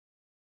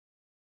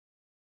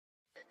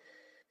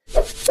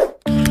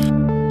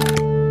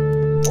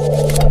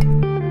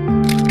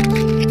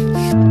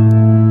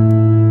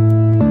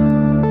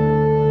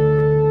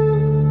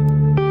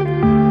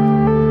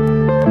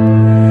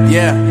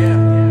Yeah.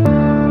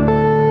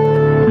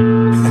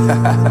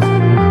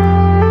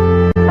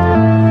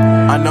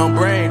 Unknown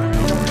brain.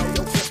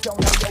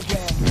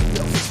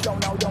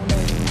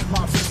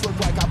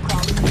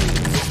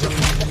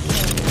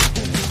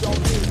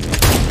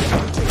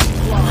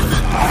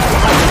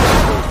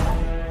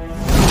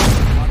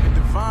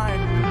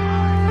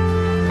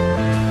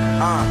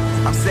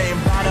 I'm saying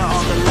bye to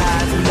all the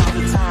lies and all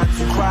the times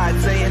you cried,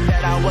 saying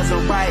that I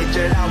wasn't right,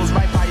 yet I was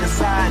right by your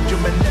side. You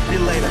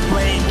manipulator,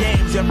 playing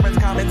games, your friends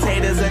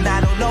commentators, and I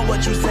don't know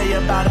what you say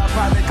about our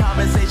private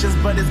conversations,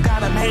 but it's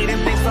got them hating.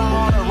 Thanks for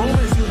all the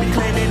rumors you be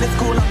claiming. It's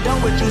cool, I'm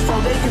done with you, so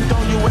they can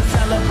throw you a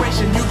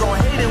celebration. You gon'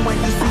 hate it when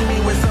you see me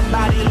with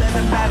somebody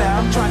living better.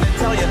 I'm trying to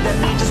tell you that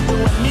me just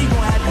doing me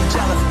gon' have you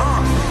jealous.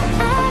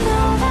 I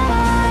know that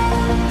I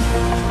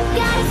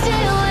gotta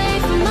stay away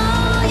from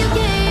all your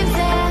games,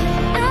 and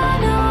I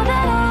know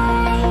that I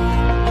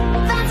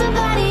find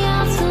somebody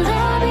else to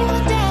love me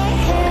today.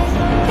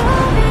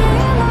 You'll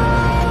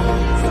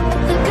realize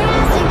the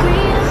grass ain't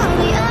greener on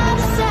the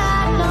other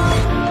side. No,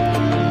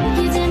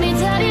 you did me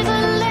dirty for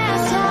the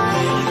last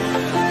time,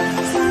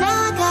 so now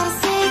I gotta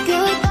say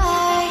goodbye.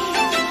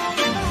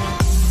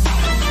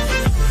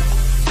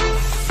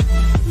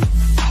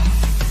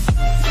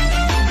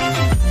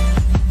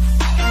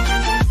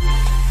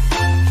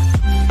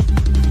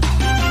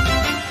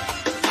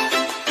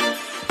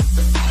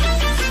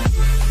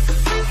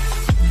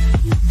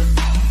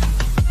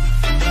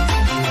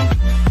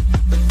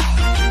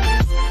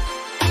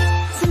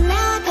 So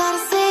now I gotta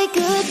say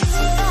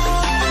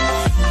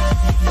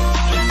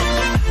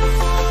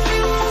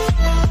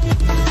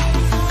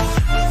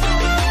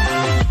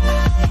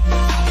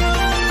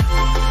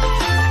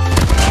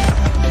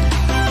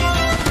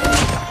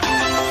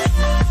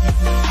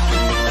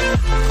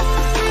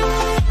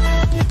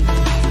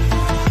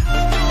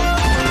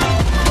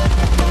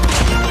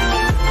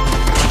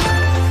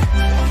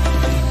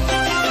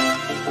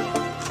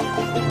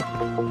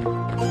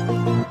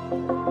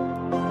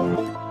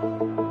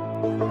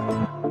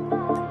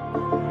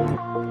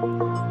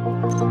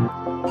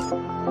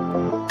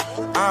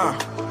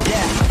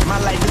Yeah, my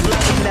life is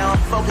lovely now, I'm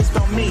focused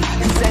on me.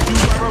 You said you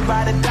were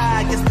about to die,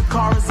 I guess the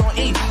car is on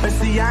E. But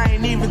see, I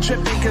ain't even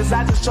tripping, cause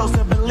I just chose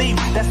to believe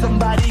that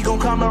somebody gon'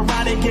 come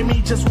around and give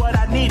me just what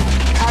I need.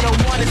 I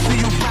don't wanna see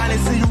you crying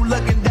and see you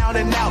looking down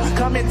and out,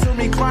 coming to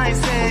me crying,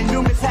 saying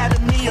you miss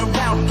having me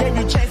around. Gave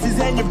you chances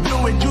and you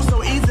blew it, you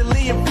so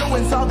easily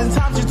influenced. All the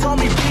times you told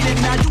me beat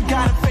it, now you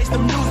gotta face the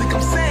music.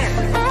 I'm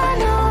saying I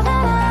know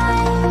that I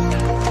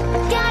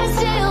gotta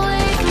stay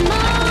away from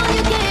all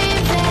your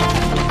games,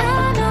 and I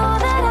know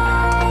that I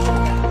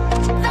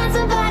find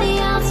somebody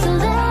else to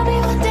love me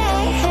one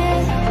day.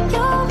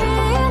 You'll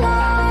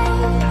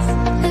realize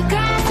the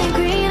grass ain't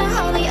greener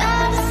on the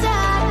other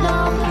side. No,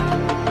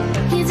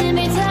 you did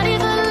me dirty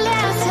for the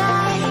last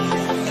time,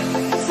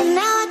 so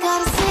now I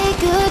gotta say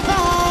goodbye.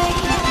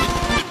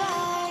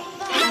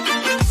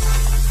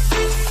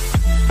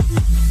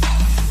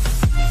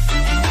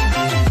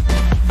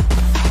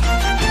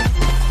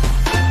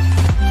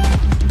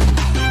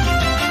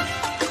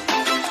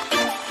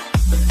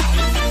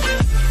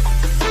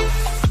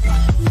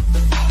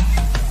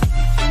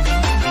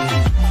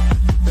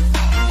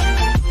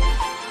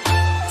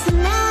 So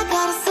now I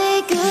gotta say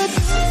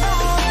goodbye.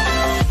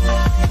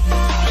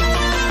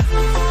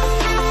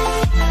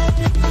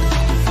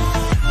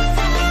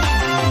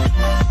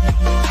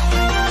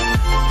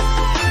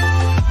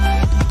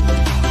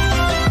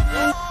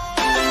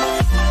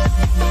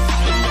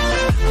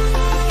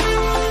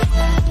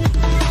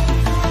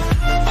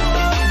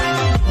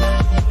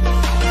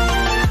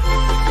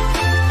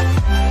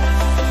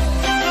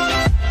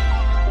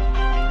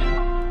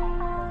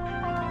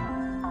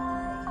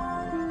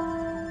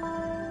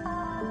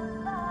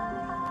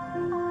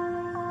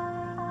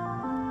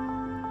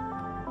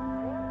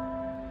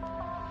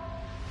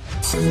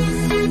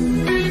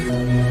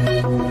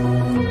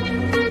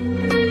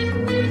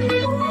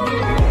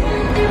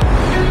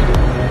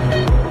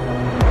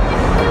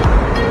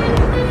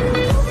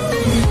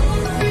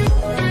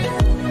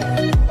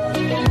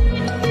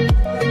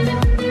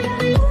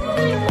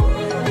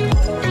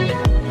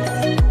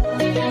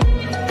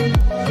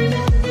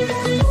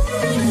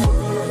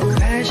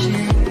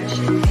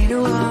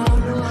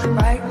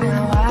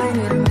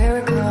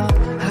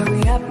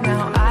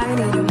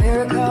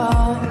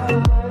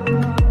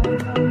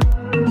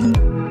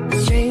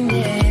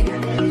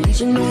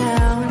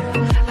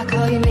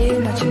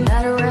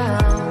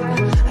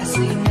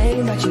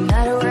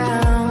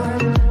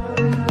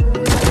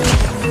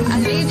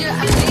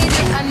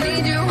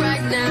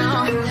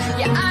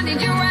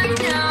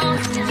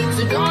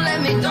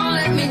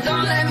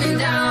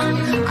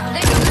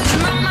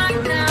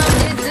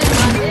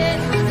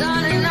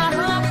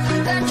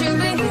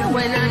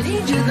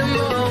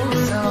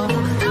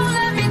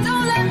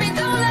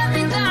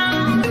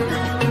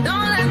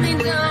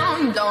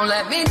 Don't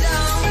let me down.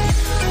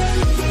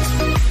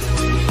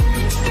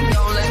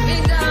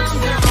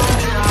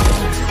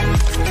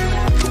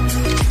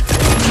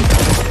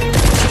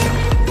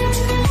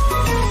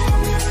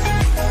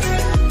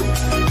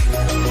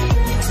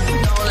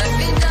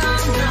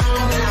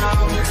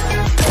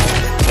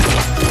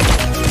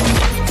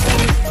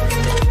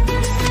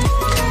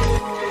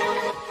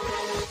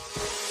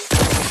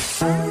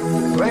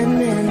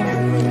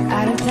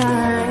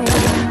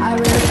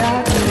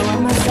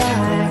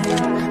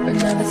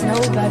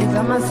 nobody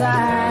by my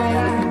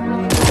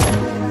side.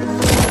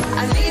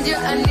 I need you,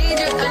 I need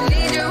you, I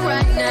need you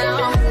right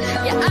now.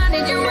 Yeah, I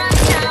need you right now.